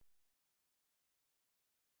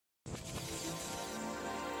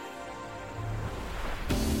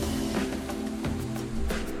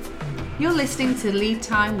You're listening to Lead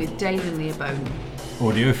Time with Dave and Leah Bowden.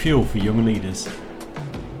 Audio fuel for young leaders.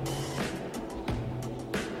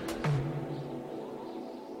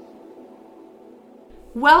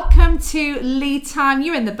 Welcome to Lead Time.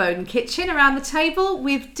 You're in the Bowden kitchen around the table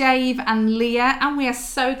with Dave and Leah, and we are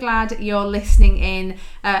so glad you're listening in.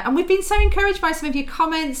 And we've been so encouraged by some of your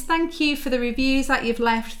comments. Thank you for the reviews that you've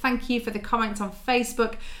left. Thank you for the comments on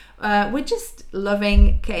Facebook. We're just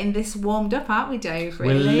loving getting this warmed up, aren't we, Dave?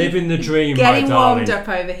 Really? We're living the dream, getting my darling. warmed up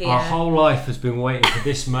over here. Our whole life has been waiting for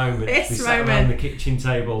this moment to be sat around the kitchen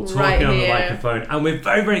table, talking right on the here. microphone. And we're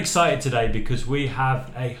very, very excited today because we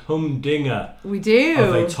have a humdinger We do.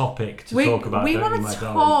 of a topic to talk about. We don't want you, my to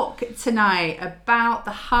darling? talk tonight about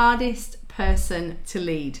the hardest person to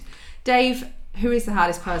lead. Dave, who is the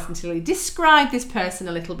hardest person to lead? Describe this person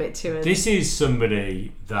a little bit to us. This is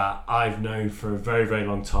somebody that I've known for a very, very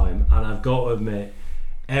long time, and I've got to admit,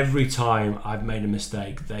 every time I've made a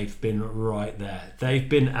mistake, they've been right there. They've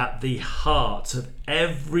been at the heart of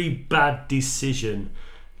every bad decision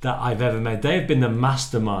that I've ever made. They've been the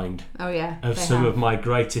mastermind of some of my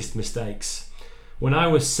greatest mistakes. When I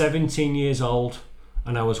was 17 years old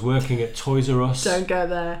and I was working at Toys R Us. Don't go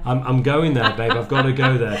there. I'm going there, babe. I've got to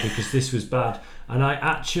go there because this was bad. And I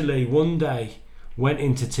actually one day went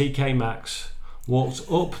into TK Maxx, walked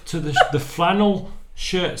up to the flannel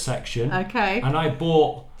shirt section, and I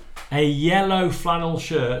bought a yellow flannel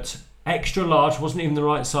shirt, extra large, wasn't even the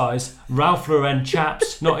right size, Ralph Lauren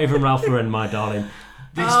chaps, not even Ralph Lauren, my darling.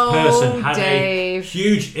 This person had a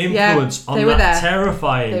huge influence on that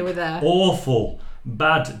terrifying, awful,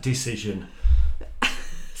 bad decision.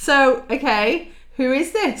 So, who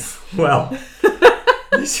is this? Well,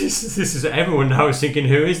 this is everyone now is thinking,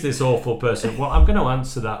 who is this awful person? Well, I'm going to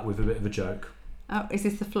answer that with a bit of a joke. Oh, is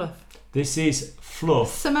this the fluff? This is fluff.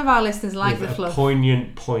 Some of our listeners like the fluff. A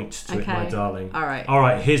poignant point to it, my darling. All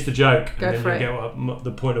right, here's the joke. Go and then for you get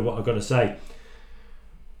the point of what I've got to say.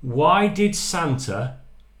 Why did Santa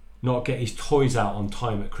not get his toys out on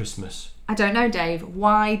time at Christmas? I don't know, Dave.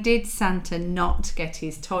 Why did Santa not get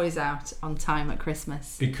his toys out on time at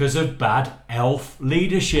Christmas? Because of bad elf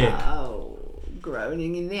leadership. Oh,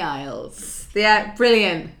 groaning in the aisles. Yeah,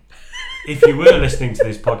 brilliant. If you were listening to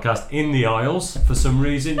this podcast in the aisles, for some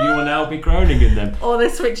reason, you will now be groaning in them. Or they're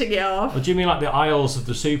switching it off. Or do you mean like the aisles of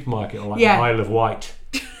the supermarket, or like the Isle of Wight?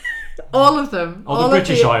 All of them. Or the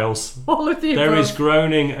British Isles. All of the There is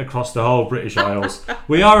groaning across the whole British Isles.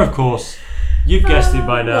 We are, of course, you've guessed it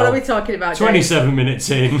by now. What are we talking about, 27 Dave? minutes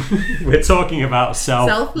in, we're talking about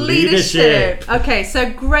self-leadership. Okay,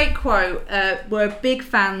 so great quote. We're big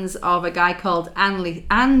fans of a guy called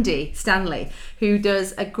Andy Stanley, who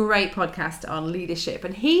does a great podcast on leadership.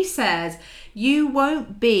 And he says, you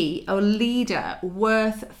won't be a leader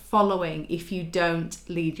worth following if you don't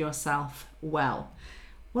lead yourself well.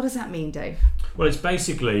 What does that mean, Dave? Well, it's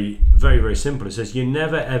basically very, very simple. It says you're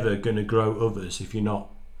never, ever going to grow others if you're not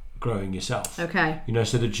growing yourself. Okay.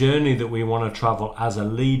 So the journey that we want to travel as a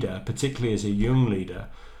leader, particularly as a young leader,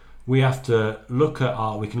 we have to look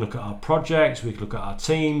at we can look at our projects, we can look at our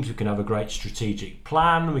teams, we can have a great strategic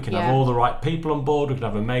plan, we can have all the right people on board, we can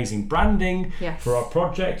have amazing branding for our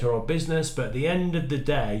project or our business, but at the end of the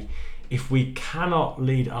day, if we cannot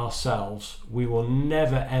lead ourselves, we will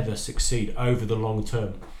never ever succeed over the long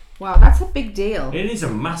term. Wow, that's a big deal. It is a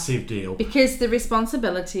massive deal. Because the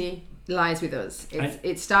responsibility lies with us.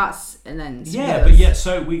 It starts and ends with us. But yet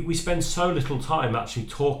so we spend so little time actually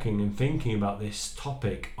talking and thinking about this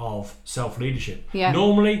topic of self-leadership. Yeah.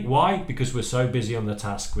 Normally, why? Because we're so busy on the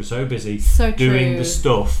task, we're so busy true. doing the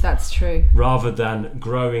stuff. That's true. Rather than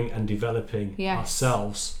growing and developing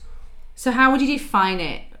ourselves. So how would you define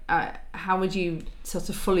it? How would you sort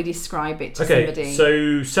of fully describe it to somebody?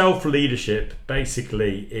 So self-leadership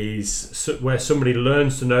basically is where somebody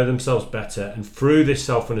learns to know themselves better, and through this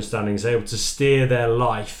self-understanding is able to steer their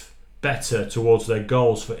life better towards their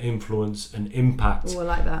goals for influence and impact. I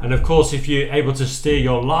like that. And of course, if you're able to steer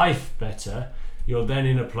your life better, you're then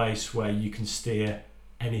in a place where you can steer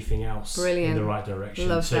anything else in the right direction.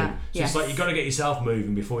 Love too. that. So it's like you've got to get yourself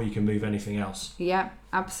moving before you can move anything else. Yeah,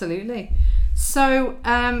 absolutely. So,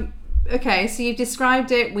 so you've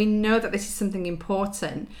described it. We know that this is something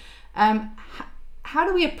important. How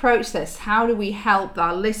do we approach this? How do we help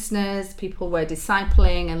our listeners, people we're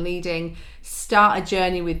discipling and leading, start a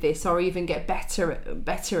journey with this, or even get better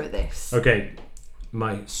at this? Okay,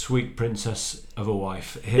 my sweet princess of a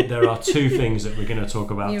wife. There are two things that we're going to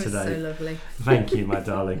talk about today. You're so lovely. Thank you, my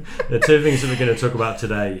darling. The two things that we're going to talk about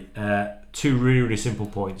today. Two really, really simple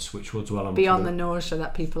points, which we'll dwell on. Beyond the nausea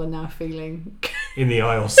that people are now feeling. In the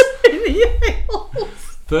aisles. In the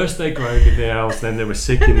aisles. First they groaned in the aisles, then they were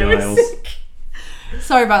sick in the aisles.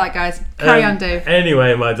 Sorry about that, guys. Carry on, Dave.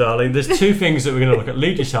 Anyway, my darling, there's two things that we're going to look at.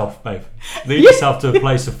 Lead yourself, babe. Lead yourself to a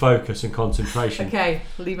place of focus and concentration. Okay,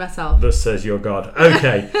 lead myself. Thus says your God.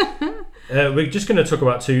 Okay. We're just going to talk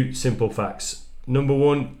about two simple facts. Number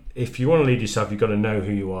one, if you want to lead yourself, you've got to know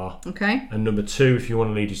who you are. Okay. And number two, if you want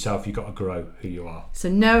to lead yourself, you've got to grow who you are. So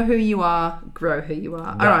know who you are, grow who you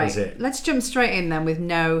are. That all right. is it. Let's jump straight in then with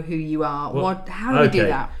know who you are. Well, how do we do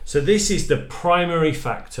that? So this is the primary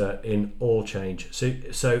factor in all change.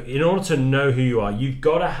 So in order to know who you are, you've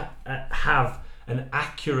got to have an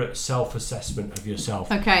accurate self-assessment of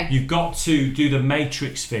yourself. Okay. You've got to do the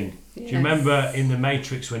Matrix thing. Yes. Do you remember in the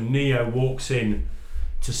Matrix when Neo walks in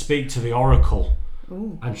to speak to the Oracle?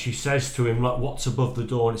 Ooh. And she says to him, like, what's above the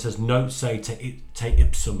door? And it says, "Note say te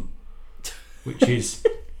ipsum," which is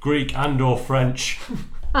Greek and or French.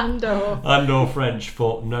 and or French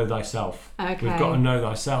for know thyself. Okay. We've got to know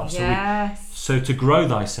thyself. Yes. So to grow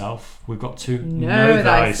thyself, we've got to know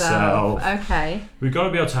thyself. Okay. We've got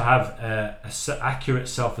to be able to have an accurate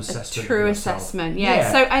self-assessment. A true assessment.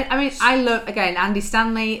 Yeah. So I love, again, Andy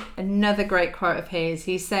Stanley, another great quote of his.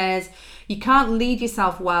 He says, you can't lead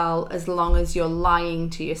yourself well as long as you're lying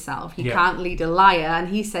to yourself. You can't lead a liar. And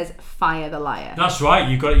he says, fire the liar. That's right.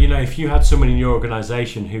 You've got, if you had someone in your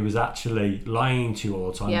organisation who was actually lying to you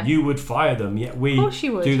all the time, you would fire them. Yet we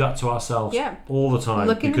do that to ourselves all the time.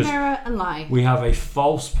 Look in the mirror and lie. We have a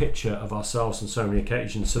false picture of ourselves on so many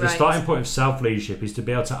occasions. So the starting point of self-leadership is to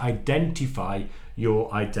be able to identify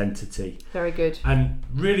your identity. Very good. And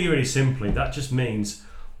really, really simply, that just means,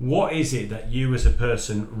 what is it that you as a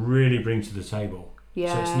person really bring to the table?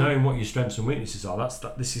 Yeah. So it's knowing what your strengths and weaknesses are.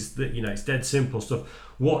 It's dead simple stuff.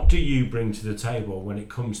 What do you bring to the table when it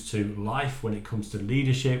comes to life, when it comes to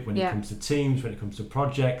leadership, when it comes to teams, when it comes to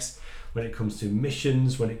projects, when it comes to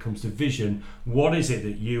missions, when it comes to vision? What is it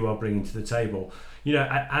that you are bringing to the table?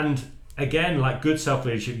 And again, like good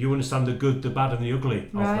self-leadership, you understand the good, the bad and the ugly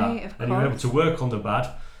of that. And you're able to work on the bad,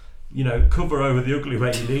 cover over the ugly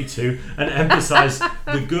where you need to and emphasize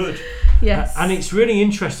the good. Yes. And it's really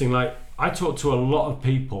interesting. Like, I talk to a lot of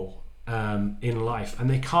people in life and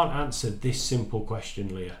they can't answer this simple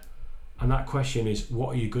question, Leah. And that question is, what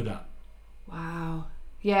are you good at? Wow.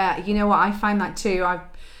 Yeah, you know what? I find that too.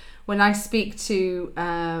 When I speak to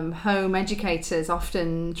home educators,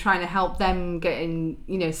 often trying to help them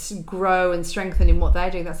grow and strengthen in what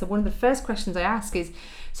they're doing, that's one of the first questions I ask is,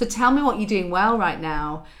 so tell me what you're doing well right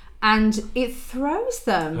now. And it throws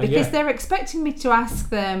them because they're expecting me to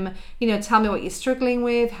ask them, tell me what you're struggling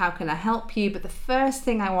with, how can I help you? But the first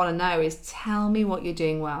thing I want to know is, tell me what you're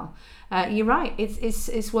doing well. You're right.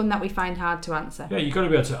 It's one that we find hard to answer. Yeah, you've got to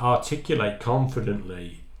be able to articulate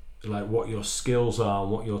confidently like what your skills are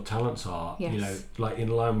and what your talents are, like in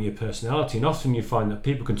line with your personality. And often you find that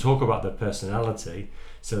people can talk about their personality,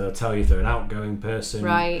 so they'll tell you if they're an outgoing person,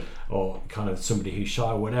 right, or kind of somebody who's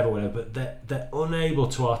shy or whatever, but they're unable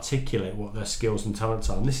to articulate what their skills and talents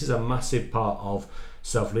are. And this is a massive part of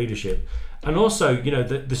self-leadership. And also,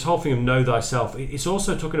 this whole thing of know thyself, it's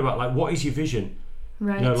also talking about like, what is your vision?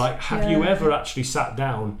 Right. Have you ever actually sat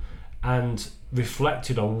down and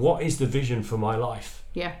reflected on what is the vision for my life?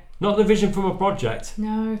 Yeah. Not the vision from a project.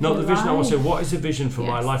 No. Not the vision. I want to say, what is the vision for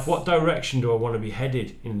my life? What direction do I want to be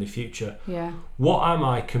headed in the future? Yeah. What am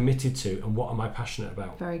I committed to and what am I passionate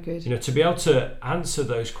about? Very good. To be able to answer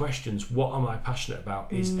those questions, what am I passionate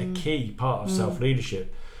about, is a key part of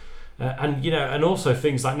self-leadership. And also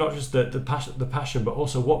things like not just the passion, but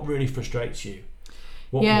also what really frustrates you.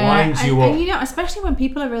 What winds you up? And especially when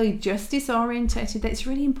people are really justice orientated, it's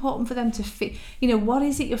really important for them to feel, what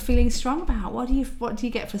is it you're feeling strong about? What do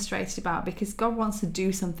you get frustrated about? Because God wants to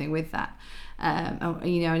do something with that. And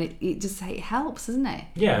it helps, doesn't it?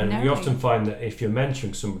 Yeah, and you often find that if you're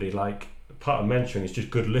mentoring somebody, like part of mentoring is just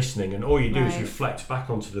good listening, and all you do is reflect back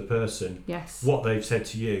onto the person what they've said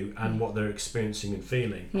to you and what they're experiencing and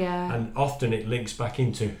feeling. Yeah. And often it links back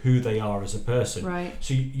into who they are as a person. Right.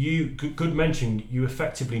 So good mentoring, you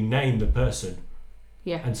effectively name the person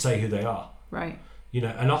and say who they are. Right.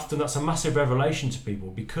 And often that's a massive revelation to people.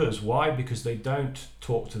 Because why? Because they don't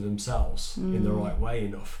talk to themselves in the right way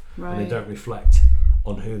enough. Right. And they don't reflect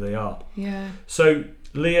on who they are. Yeah. So,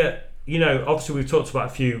 Leah, obviously we've talked about a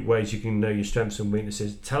few ways you can know your strengths and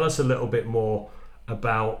weaknesses. Tell us a little bit more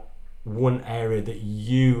about one area that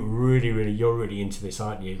you're really into this,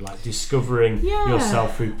 aren't you? Like discovering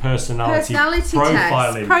yourself through personality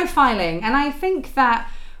profiling. Profiling. And I think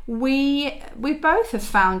that we both have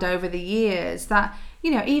found over the years that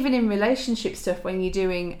even in relationship stuff, when you're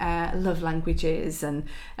doing love languages, and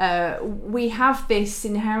we have this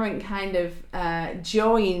inherent kind of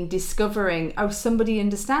joy in discovering, somebody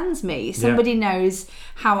understands me, somebody knows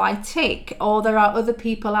how I tick, or there are other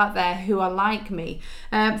people out there who are like me.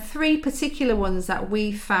 3 particular ones that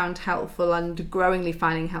we found helpful and growingly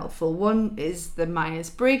finding helpful. One is the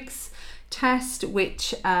Myers-Briggs test,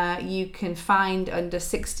 which you can find under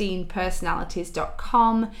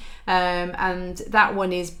 16personalities.com, and that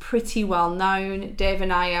one is pretty well known. Dave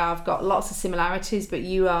and I have got lots of similarities, but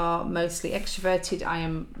you are mostly extroverted, I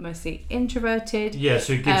am mostly introverted. Yeah,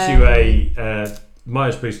 so it gives you a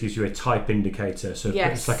Myers-Briggs gives you a type indicator, so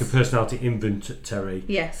it's like a personality inventory.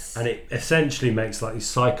 Yes. And it essentially makes like these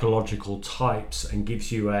psychological types and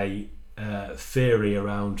gives you a theory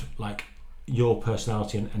around like your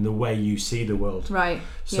personality and the way you see the world. Right.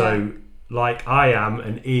 So like I am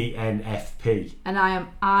an ENFP. And I am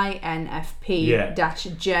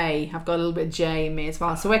INFP-J. I've got a little bit of J in me as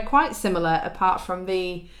well. So we're quite similar, apart from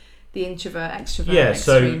the introvert, extrovert. Yeah,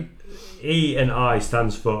 extreme. So E and I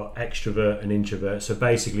stands for extrovert and introvert. So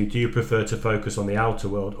basically, do you prefer to focus on the outer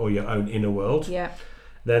world or your own inner world? Yeah.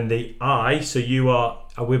 Then the I, so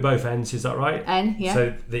we're both N's, is that right? N, yeah.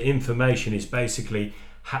 So the information is basically,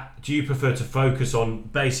 do you prefer to focus on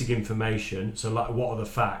basic information, so like what are the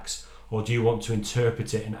facts, or do you want to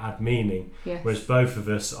interpret it and add meaning? Yes. Whereas both of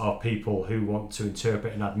us are people who want to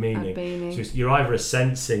interpret and add meaning. So you're either a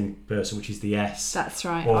sensing person, which is the S. That's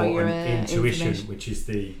right. Or you're an intuition, which is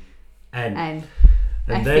the N. And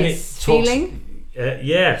F then it talks, feeling?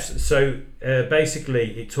 Yes. So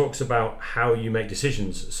basically it talks about how you make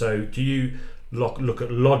decisions. So do you look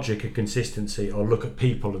at logic and consistency, or look at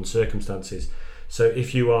people and circumstances? So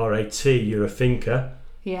if you are a T, you're a thinker.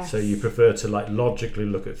 Yes. So you prefer to like logically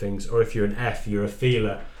look at things. Or if you're an F, you're a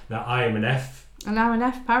feeler. Now I am an F. And I'm an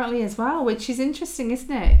F apparently as well, which is interesting,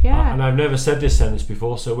 isn't it? Yeah. And I've never said this sentence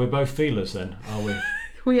before, so we're both feelers then, are we?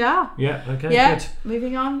 We are. Yeah, okay, yeah, good.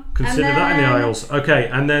 Moving on. Consider that in the aisles. Okay,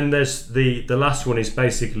 and then there's the last one is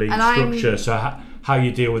basically structure. So how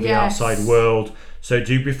you deal with the outside world. So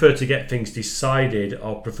do you prefer to get things decided,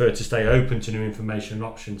 or prefer to stay open to new information and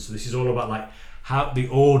options? So this is all about like how the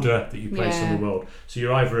order that you place on the world. So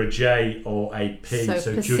you're either a J or a P.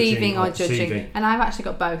 So perceiving or judging. And I've actually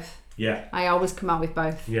got both. Yeah. I always come out with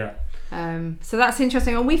both. Yeah. So that's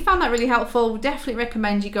interesting, and we found that really helpful. We definitely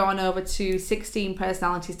recommend you go on over to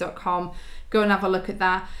 16personalities.com, go and have a look at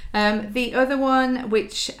that. The other one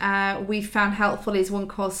which we found helpful is one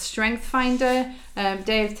called Strength Finder.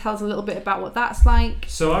 Dave, tell us a little bit about what that's like.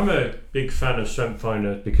 So I'm a big fan of Strength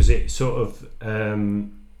Finder because it sort of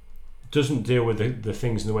doesn't deal with the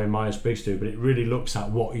things in the way Myers-Briggs do, but it really looks at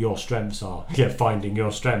what your strengths are. Yeah, finding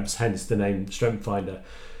your strengths, hence the name Strength Finder.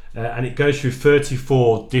 And it goes through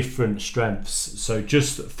 34 different strengths. So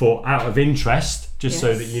just for out of interest,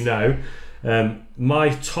 so that you know, my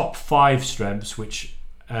top 5 strengths, which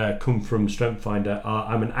come from Strength Finder,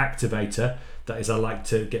 are I'm an activator. That is, I like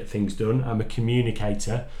to get things done. I'm a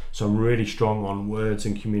communicator, so I'm really strong on words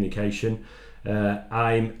and communication.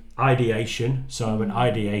 I'm ideation, so I'm an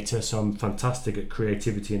ideator, so I'm fantastic at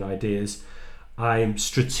creativity and ideas. I'm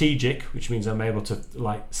strategic, which means I'm able to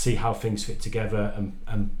like see how things fit together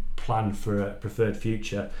and plan for a preferred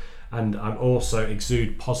future. And I'm also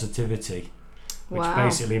exude positivity, which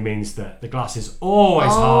basically means that the glass is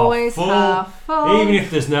always half full, even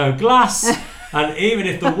if there's no glass. And even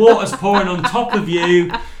if the water's pouring on top of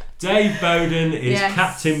you, Dave Bowden is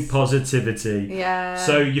Captain Positivity. Yeah.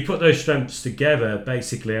 So you put those strengths together,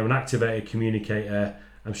 basically I'm an activator, communicator,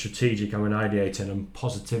 I'm strategic, I'm an ideator, and I'm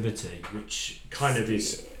positivity, which kind of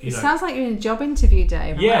is, it sounds like you're in a job interview,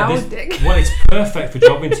 Dave. Yeah, well, it's perfect for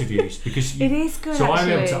job interviews because it is good. So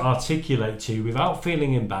actually. I'm able to articulate to you without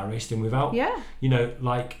feeling embarrassed and without,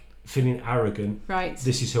 like feeling arrogant. Right.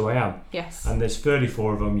 This is who I am. Yes. And there's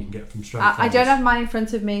 34 of them you can get from Strength Finders. I don't have mine in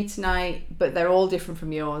front of me tonight, but they're all different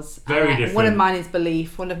from yours. Very different. One of mine is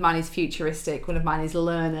belief, one of mine is futuristic, one of mine is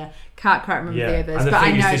learner. Can't quite remember the others. And the but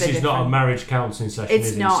thing I know is, this is not a marriage counselling session,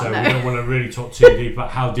 it's is not, it? So no. we don't want to really talk too deep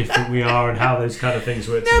about how different we are and how those kind of things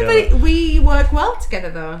work together. No, but we work well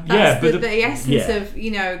together though. That's but the essence of,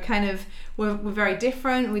 kind of, we're very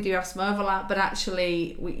different, we do have some overlap, but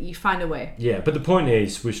actually you find a way. Yeah, but the point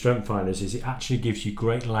is with Strength Finders is it actually gives you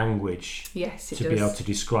great language to be able to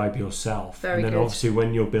describe yourself. Very and then good. Obviously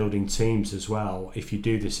when you're building teams as well, if you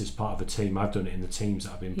do this as part of a team, I've done it in the teams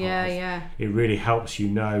that I've been part of. It really helps you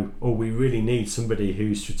know, we really need somebody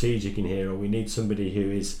who's strategic in here, or we need somebody who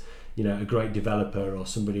is a great developer or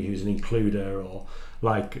somebody who's an includer, or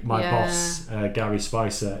like my boss, Gary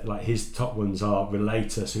Spicer, like his top ones are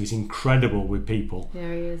relator, so he's incredible with people. Yeah,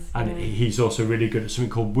 he is. And he's also really good at something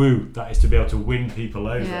called woo, that is to be able to win people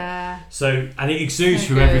over. Yeah. So, and it exudes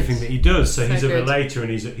through everything that he does. So he's a relator and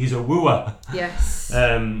he's a wooer. Yes.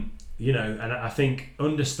 And I think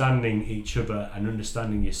understanding each other and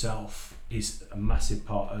understanding yourself is a massive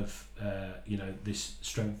part of this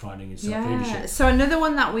strength finding and self-leadership. So another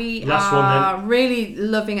one that we are really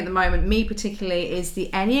loving at the moment, me particularly, is the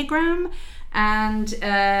Enneagram. And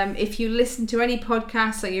if you listen to any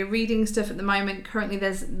podcasts or you're reading stuff at the moment, currently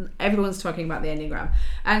everyone's talking about the Enneagram,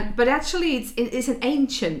 but actually it's an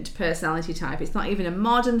ancient personality type. It's not even a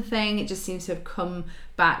modern thing. It just seems to have come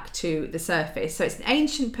back to the surface. So it's an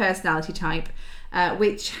ancient personality type,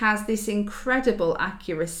 which has this incredible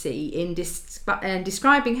accuracy in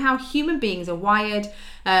describing how human beings are wired,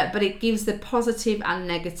 but it gives the positive and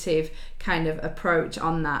negative kind of approach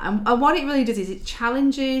on that. And what it really does is it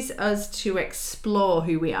challenges us to explore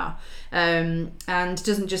who we are, and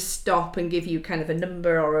doesn't just stop and give you kind of a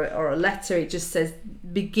number or a letter. It just says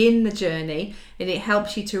begin the journey, and it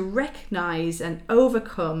helps you to recognize and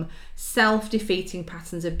overcome self-defeating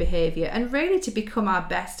patterns of behavior and really to become our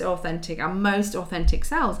most authentic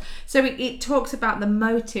selves. So it talks about the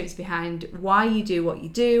motives behind why you do what you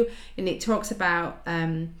do, and it talks about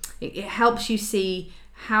it helps you see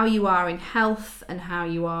how you are in health and how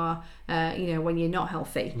you are when you're not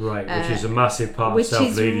healthy, right, which is a massive part of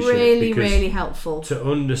self-leadership, which is really, really helpful to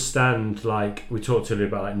understand. Like we talked earlier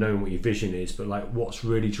about like knowing what your vision is, but like what's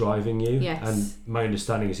really driving you. Yes. And my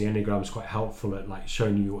understanding is the Enneagram is quite helpful at like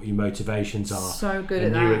showing you what your motivations are, so good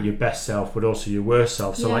and at you that. at your best self but also your worst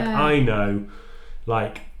self. So like I know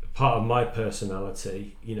like part of my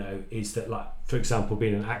personality is that, like for example,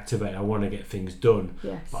 being an activator, I want to get things done.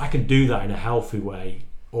 Yes. But I can do that in a healthy way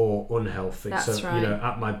or unhealthy. That's right.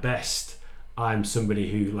 At my best I'm somebody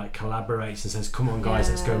who like collaborates and says, come on guys,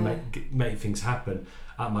 let's go make things happen.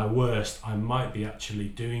 At my worst I might be actually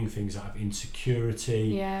doing things out of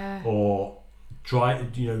insecurity, or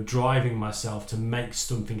driving myself to make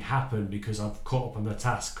something happen because I've caught up on the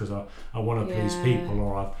task because I want to please people,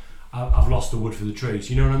 or I've lost the wood for the trees.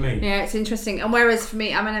 You know what I mean? Yeah, it's interesting. And whereas for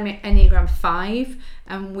me, I'm an Enneagram 5,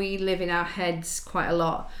 and we live in our heads quite a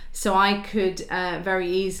lot. So I could very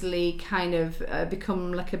easily kind of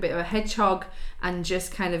become like a bit of a hedgehog and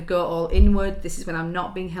just kind of go all inward. This is when I'm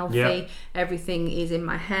not being healthy. Yep. Everything is in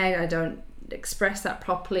my head. I don't express that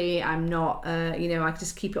properly. I'm not I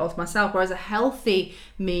just keep it all to myself, whereas a healthy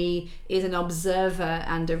me is an observer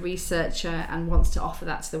and a researcher and wants to offer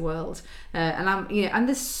that to the world, and I'm and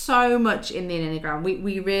there's so much in the Enneagram.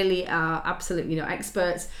 We really are absolutely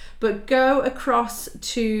experts, but go across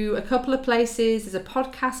to a couple of places. There's a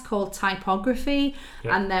podcast called Typography,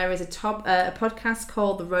 and there is a podcast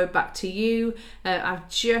called The Road Back to You. I've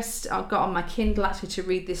got on my Kindle actually to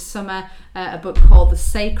read this summer a book called The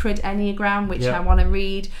Sacred Enneagram, which I want to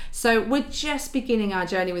read. So we're just beginning our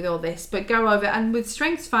journey with all this, but go over, and with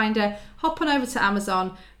StrengthsFinder, hop on over to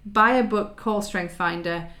Amazon, buy a book called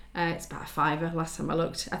StrengthsFinder. It's about $5 last time I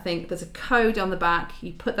looked. I think there's a code on the back.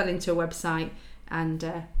 You put that into a website,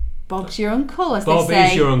 and Bob's your uncle, as Bob they say. Bob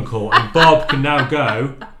is your uncle, and Bob can now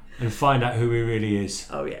go and find out who he really is.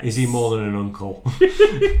 Oh yes. Is he more than an uncle?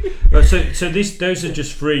 So those are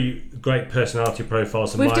just 3 great personality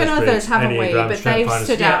profiles. We've done others, haven't we? But they've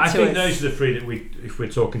stood out to us. I think those are the 3 that if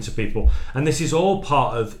we're talking to people, and this is all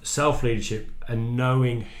part of self-leadership and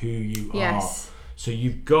knowing who you are. So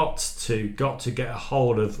you've got to get a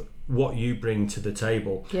hold of what you bring to the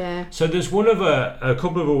table. Yeah. So there's a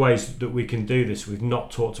couple of ways that we can do this we've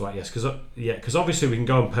not talked about yet, because obviously we can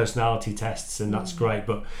go on personality tests and that's great,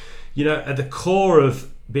 but at the core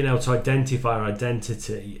of being able to identify our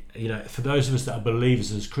identity, for those of us that are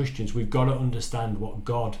believers as Christians, we've got to understand what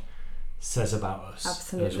God says about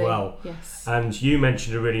us as well. Yes. And you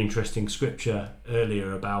mentioned a really interesting scripture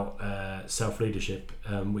earlier about self-leadership,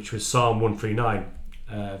 which was Psalm 139.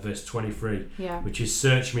 Verse 23, which is,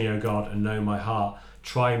 search me, O God, and know my heart,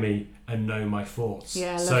 try me and know my thoughts.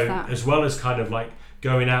 I love that. As well as kind of like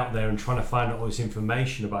going out there and trying to find out all this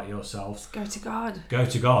information about yourselves, go to God.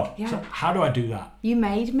 So how do I do that? You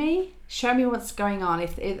made me. Show me what's going on. Are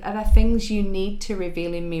there things you need to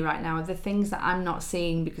reveal in me right now? Are there things that I'm not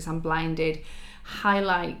seeing because I'm blinded?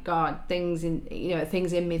 Highlight, God, things in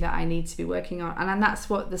me that I need to be working on. And that's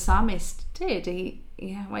what the psalmist did. He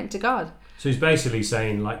went to God. So he's basically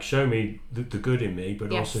saying, like, show me the good in me,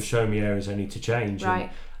 but also show me areas I need to change. Right.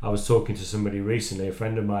 And I was talking to somebody recently, a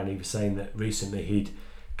friend of mine, he was saying that recently he'd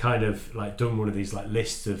kind of like done one of these like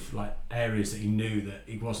lists of like areas that he knew that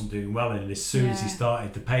he wasn't doing well in, and as soon as he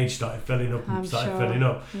started, the page started filling up and filling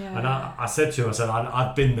up. And I said to him, I said,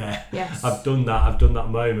 I've been there. Yes. I've done that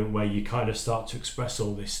moment where you kind of start to express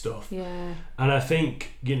all this stuff. And I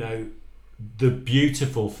think, you know, the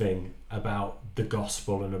beautiful thing about the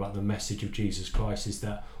gospel and about the message of Jesus Christ is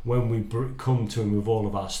that when we come to him with all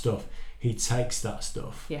of our stuff, he takes that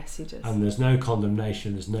stuff. Yes, he does. And there's no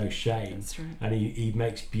condemnation, there's no shame. That's right. And he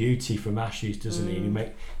makes beauty from ashes, doesn't he? And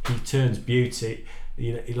he turns beauty,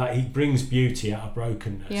 you know, like he brings beauty out of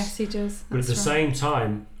brokenness. Yes, he does. But at the same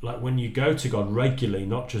time, like when you go to God regularly,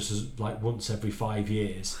 not just as like once every 5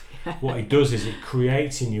 years, what it does is it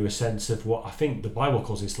creates in you a sense of what I think the Bible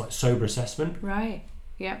calls this like sober assessment. Right.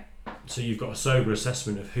 Yep. So you've got a sober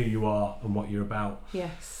assessment of who you are and what you're about.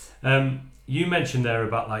 Yes. You mentioned there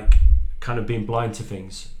about like kind of being blind to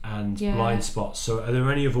things and blind spots. So are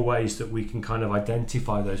there any other ways that we can kind of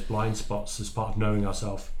identify those blind spots as part of knowing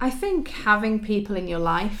ourselves? I think having people in your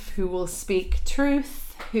life who will speak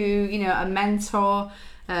truth, who, you know, a mentor,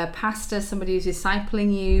 a pastor, somebody who's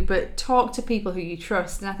discipling you, but talk to people who you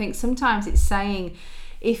trust. And I think sometimes it's saying,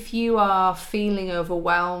 if you are feeling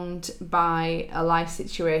overwhelmed by a life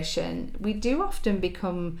situation, we do often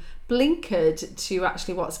become blinkered to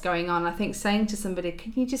actually what's going on. I think saying to somebody,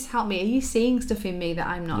 can you just help me? Are you seeing stuff in me that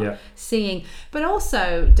I'm not seeing? But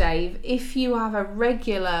also, Dave, if you have a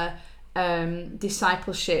regular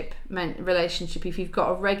discipleship relationship, if you've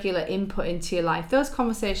got a regular input into your life, those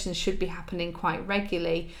conversations should be happening quite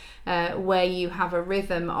regularly, where you have a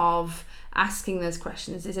rhythm of asking those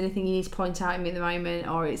questions. Is anything you need to point out in me at the moment?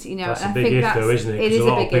 Or it's, you know, that's a big if though, isn't it? Because a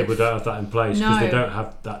lot of people don't have that in place because they don't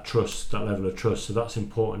have that trust, that level of trust. So that's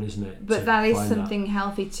important, isn't it? But that is something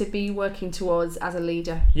healthy to be working towards as a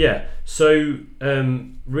leader. Yeah. So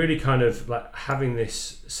really kind of like having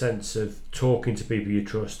this sense of talking to people you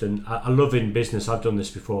trust. And I love in business, I've done this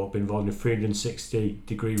before, been involved in a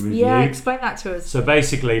 360-degree review. Yeah, explain that to us. So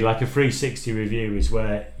basically like a 360 review is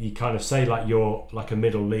where you kind of say like you're like a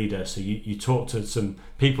middle leader. So you talk to some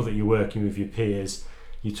people that you're working with, your peers,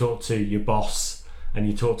 you talk to your boss, and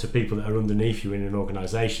you talk to people that are underneath you in an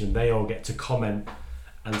organisation. They all get to comment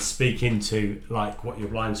and speak into like what your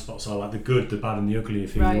blind spots are, like the good, the bad and the ugly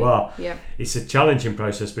of who you are. Yeah. It's a challenging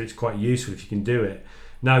process, but it's quite useful if you can do it.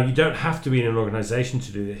 Now, you don't have to be in an organisation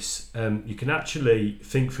to do this. You can actually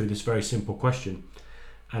think through this very simple question,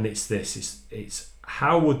 and it's this: it's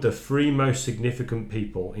how would the 3 most significant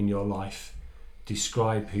people in your life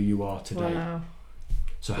describe who you are today? Wow.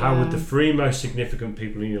 So how would the 3 most significant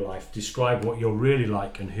people in your life describe what you're really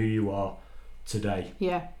like and who you are today?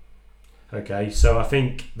 Yeah. Okay, so I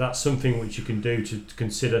think that's something which you can do to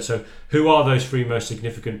consider. So who are those 3 most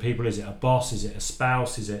significant people? Is it a boss? Is it a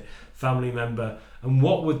spouse? Is it family member? And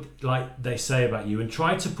what would like they say about you? And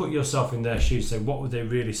try to put yourself in their shoes. Say, what would they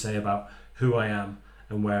really say about who I am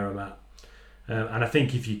and where I'm at? And I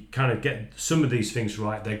think if you kind of get some of these things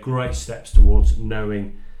right, they're great steps towards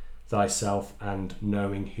knowing thyself and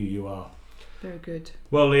knowing who you are. Very good.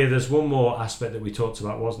 Well, Leah, there's one more aspect that we talked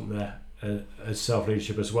about, wasn't there? As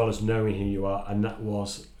self-leadership, as well as knowing who you are, and that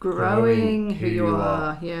was growing who you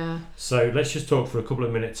are. Yeah. So let's just talk for a couple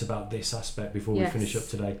of minutes about this aspect before we finish up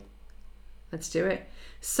today. Let's do it.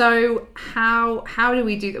 So how do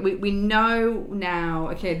we do that? We know now,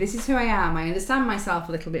 okay, this is who I am. I understand myself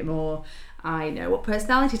a little bit more. I know what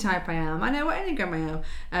personality type I am. I know what Enneagram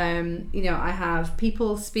I am. You know, I have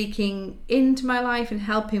people speaking into my life and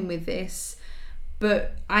helping with this.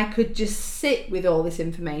 But I could just sit with all this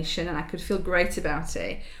information and I could feel great about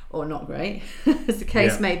it, or not great, as the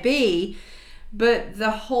case may be. But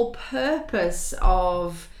the whole purpose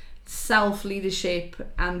of self-leadership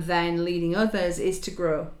and then leading others is to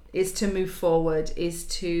grow, is to move forward, is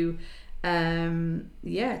to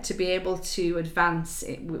to be able to advance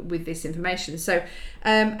with this information. So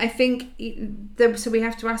I think so we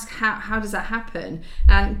have to ask how does that happen?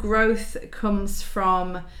 And growth comes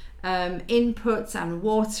from inputs and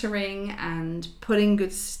watering and putting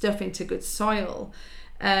good stuff into good soil.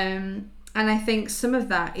 And I think some of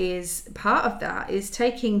that is, part of that is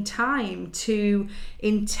taking time to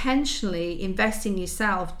intentionally invest in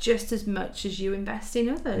yourself just as much as you invest in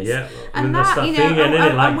others. Yeah, and that's that thing, isn't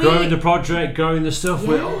it? Like growing the project, growing the stuff.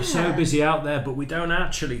 We're all so busy out there, but we don't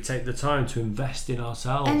actually take the time to invest in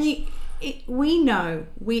ourselves. And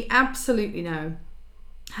we absolutely know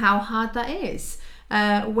how hard that is.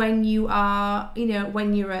 When you are,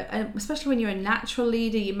 when you're especially when you're a natural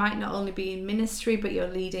leader, you might not only be in ministry, but you're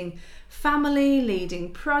leading family,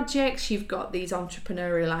 leading projects. You've got these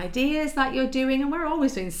entrepreneurial ideas that you're doing, and we're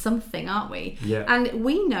always doing something, aren't we? Yeah. And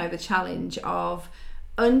we know the challenge of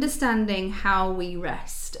understanding how we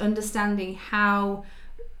rest, understanding how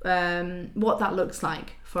what that looks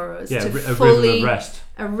like for us. Yeah, a rhythm of rest.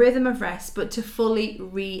 A rhythm of rest, but to fully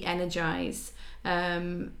re-energize.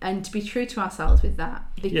 And to be true to ourselves with that,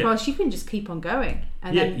 because you can just keep on going.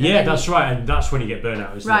 That's right, and that's when you get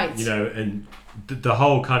burnout, isn't it? You know, and the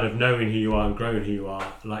whole kind of knowing who you are and growing who you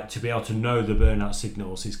are, like to be able to know the burnout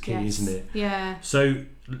signals is key, isn't it? Yeah. So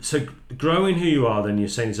growing who you are, then you're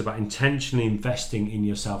saying, is about intentionally investing in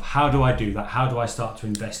yourself. How do I do that? How do I start to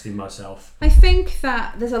invest in myself? I think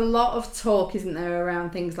that there's a lot of talk, isn't there,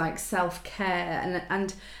 around things like self-care,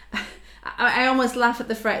 and I almost laugh at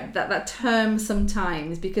that term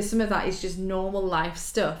sometimes, because some of that is just normal life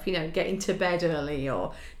stuff, you know, getting to bed early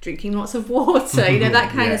or drinking lots of water, you know,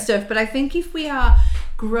 that kind of stuff. But I think if we are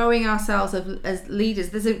growing ourselves as leaders,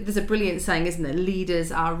 there's a brilliant saying, isn't there?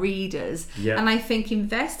 Leaders are readers. Yeah. And I think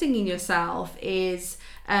investing in yourself is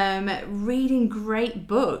reading great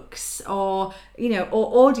books, or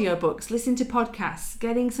audio books, listen to podcasts,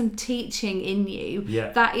 getting some teaching in you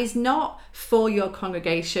that is not for your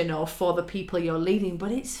congregation or for the people you're leading,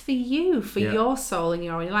 but it's for you, for your soul and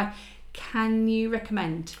your own life. Can you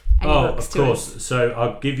recommend any books to us? Of course. So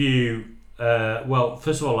I'll give you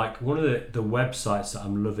first of all, like one of the websites that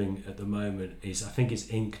I'm loving at the moment is, I think it's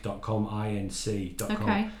inc.com,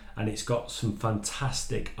 inc.com, and it's got some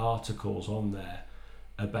fantastic articles on there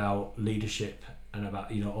about leadership and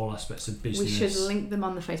about, you know, all aspects of business. We should link them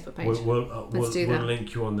on the Facebook page. We'll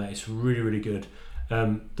link you on there. It's really, really good.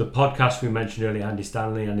 The podcast we mentioned earlier, Andy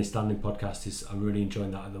Stanley podcast, I'm really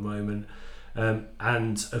enjoying that at the moment.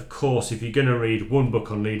 And of course, if you're going to read one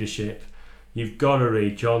book on leadership, you've got to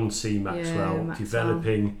read John C. Maxwell,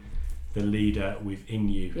 Developing the Leader Within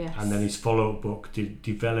You. Yes. And then his follow-up book,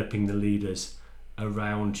 Developing the Leaders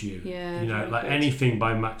Around You. Yeah, you know, like anything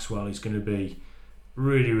by Maxwell is going to be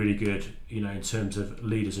really, really good, you know, in terms of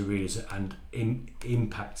leaders and readers and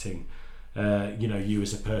impacting, you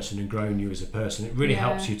as a person and growing you as a person. It really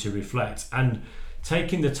helps you to reflect, and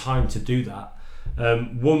taking the time to do that.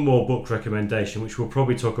 One more book recommendation, which we'll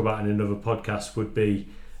probably talk about in another podcast, would be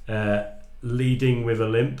Leading with a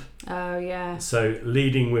Limp. Oh yeah. So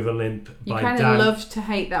Leading with a Limp by Dan. You kind of love to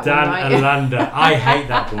hate that Dan one, right? Allender. I hate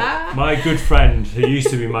that book. My good friend, who used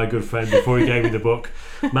to be my good friend before he gave me the book,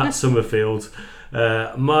 Matt Summerfield.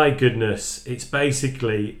 My goodness, it's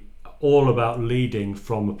basically all about leading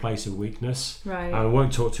from a place of weakness. Right. And I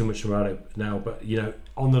won't talk too much about it now, but you know,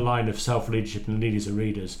 on the line of self-leadership and leaders and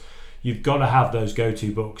readers, you've got to have those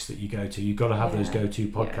go-to books that you go to. You've got to have those go-to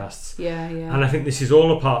podcasts. Yeah. And I think this is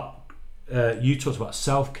all apart. You talked about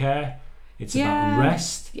self-care. It's about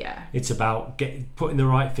rest. Yeah. It's about putting the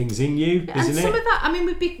right things in you, isn't it? And some of that, I mean,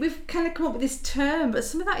 we've kind of come up with this term, but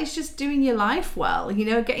some of that is just doing your life well, you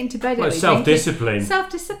know, getting to bed early. Self-discipline.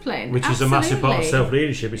 Self-discipline. Which is a massive part of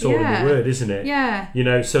self-leadership. It's all in the word, isn't it? Yeah. You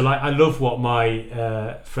know, so like, I love what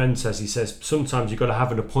my friend says. He says, sometimes you've got to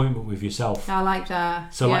have an appointment with yourself. I like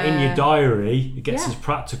that. So like in your diary, it gets as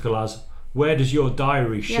practical as, where does your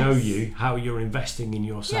diary show you how you're investing in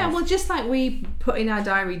yourself? Yeah, well, just like we put in our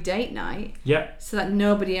diary date night, so that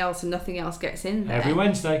nobody else and nothing else gets in there.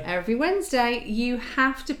 Every Wednesday, you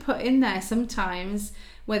have to put in there sometimes,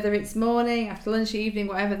 whether it's morning, after lunch, evening,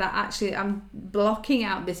 whatever, that actually I'm blocking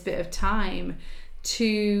out this bit of time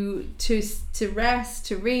to rest,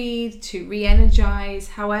 to read, to re-energize,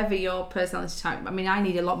 however your personality type. I mean, I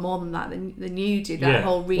need a lot more than that than you do. That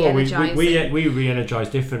whole re-energizing. Well, we re-energize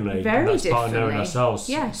differently. Very that's differently. Part of knowing ourselves.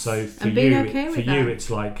 Yes. So for and being okay with you,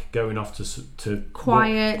 it's like going off to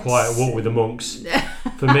quiet walk with the monks.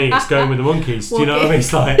 For me, it's going with the monkeys. Do you know what I mean?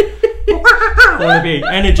 It's like, I want to be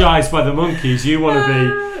energized by the monkeys. You want to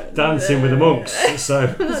be dancing with the monks. So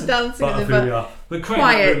dancing with the but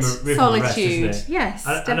quiet, solitude. Rest, isn't it? Yes,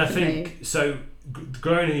 definitely. And I think so.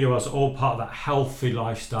 Growing who you are is all part of that healthy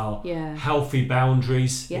lifestyle. Yeah. Healthy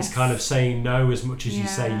boundaries. Yes. It's kind of saying no as much as you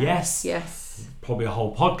say yes. Yes. Probably a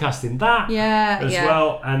whole podcast in that. As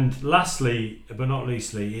well. And lastly, but not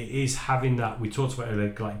leastly, it is having that, we talked about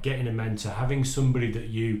earlier, like getting a mentor, having somebody that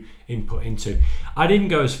you input into. I didn't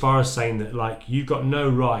go as far as saying that like you've got no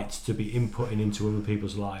right to be inputting into other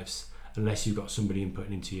people's lives unless you've got somebody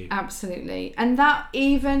inputting into you. Absolutely. And that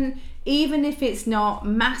even if it's not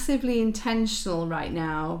massively intentional right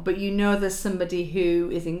now, but you know there's somebody who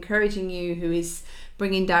is encouraging you, who is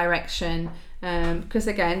bringing direction, because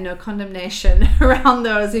again, no condemnation around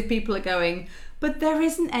those if people are going, but there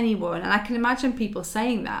isn't anyone. And I can imagine people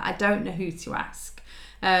saying that. I don't know who to ask.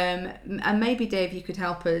 And maybe Dave, you could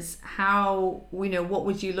help us. How, what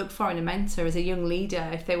would you look for in a mentor as a young leader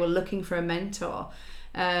if they were looking for a mentor?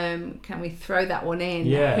 Can we throw that one in?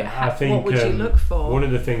 Yeah, I think what would you look for? One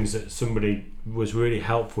of the things that somebody was really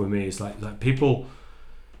helpful with me is like people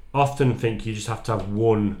often think you just have to have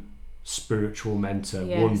one spiritual mentor,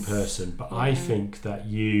 one person, but I think that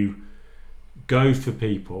you go for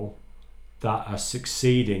people that are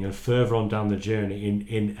succeeding and further on down the journey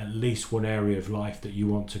in at least one area of life that you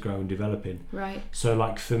want to grow and develop in. Right. So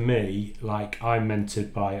like for me, like I'm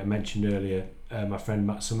mentored by, I mentioned earlier, my friend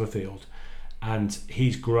Matt Summerfield, and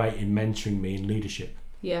he's great in mentoring me in leadership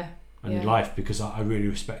and life, because I really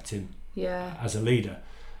respect him as a leader.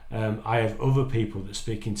 I have other people that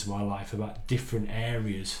speak into my life about different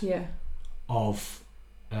areas of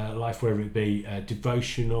life, whether it be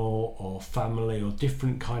devotional or family or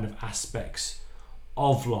different kind of aspects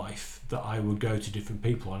of life, that I would go to different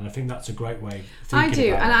people, and I think that's a great way of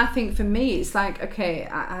thinking about and it. I think for me it's like, okay,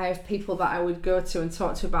 I have people that I would go to and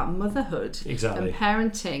talk to about motherhood and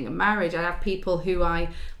parenting and marriage. I have people who I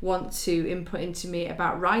want to input into me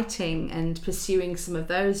about writing and pursuing some of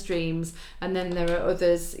those dreams, and then there are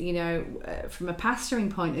others, you know, from a pastoring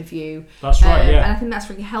point of view. That's right, and I think that's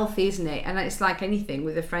really healthy, isn't it? And it's like anything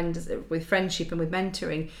with with friendship and with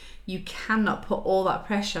mentoring, you cannot put all that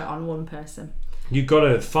pressure on one person. You've got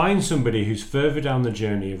to find somebody who's further down the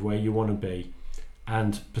journey of where you want to be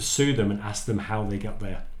and pursue them and ask them how they got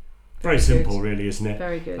there. Very simple, really, isn't it?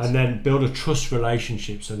 Very good. And then build a trust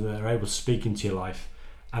relationship so that they're able to speak into your life.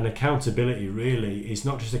 And accountability really is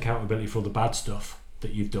not just accountability for all the bad stuff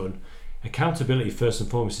that you've done. Accountability, first and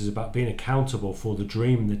foremost, is about being accountable for the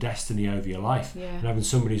dream and the destiny over your life, and having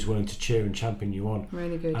somebody who's willing to cheer and champion you on.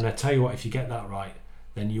 Really good. And I tell you what, if you get that right,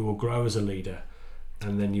 then you will grow as a leader.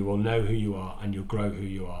 And then you will know who you are, and you'll grow who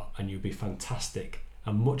you are, and you'll be fantastic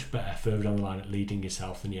and much better further down the line at leading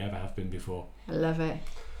yourself than you ever have been before. I love it.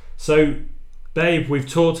 So, babe, we've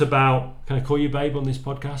talked about, can I call you babe on this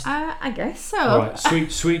podcast? I guess so. All right,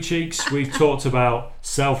 sweet cheeks. We've talked about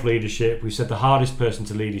self-leadership. We said the hardest person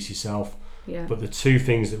to lead is yourself. Yeah. But the two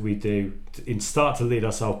things that we do in start to lead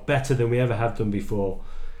ourselves better than we ever have done before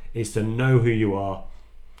is to know who you are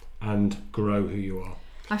and grow who you are.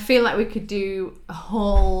 I feel like we could do a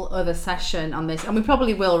whole other session on this, and we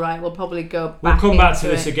probably will, right? We'll probably go back. We'll come back to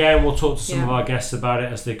this again. We'll talk to some of our guests about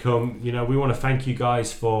it as they come. You know, we want to thank you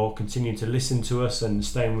guys for continuing to listen to us and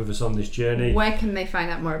staying with us on this journey. Where can they find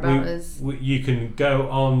out more about us? You can go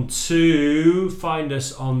on to find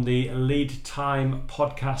us on the Lead Time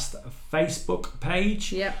Podcast Facebook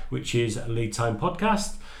page, which is Lead Time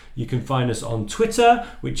Podcast. You can find us on Twitter,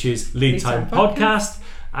 which is Lead Time Podcast.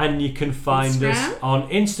 And you can find us on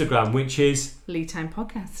Instagram, which is Lead Time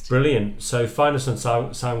Podcast. Brilliant. So find us on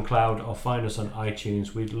SoundCloud or find us on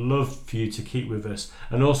iTunes. We'd love for you to keep with us.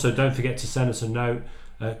 And also don't forget to send us a note,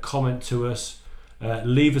 comment to us,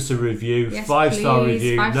 leave us a review, 5-star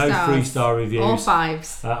review, no 3-star reviews. All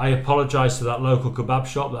 5s. I apologise to that local kebab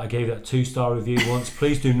shop that I gave that 2-star review once.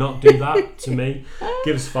 Please do not do that to me.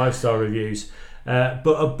 Give us 5-star reviews. But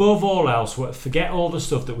above all else, forget all the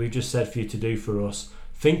stuff that we've just said for you to do for us.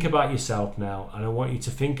 Think about yourself now, and I want you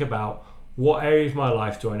to think about what area of my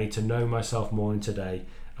life do I need to know myself more in today,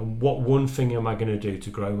 and what one thing am I going to do to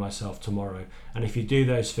grow myself tomorrow. And if you do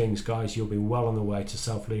those things, guys, you'll be well on the way to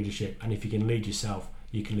self-leadership. And if you can lead yourself,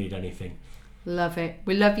 you can lead anything. Love it.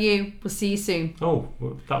 We love you. We'll see you soon. Oh,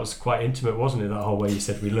 well, that was quite intimate, wasn't it, that whole way you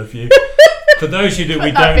said we love you? For those of you that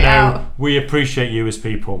we don't know, we appreciate you as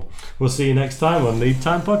people. We'll see you next time on Lead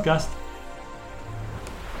Time Podcast.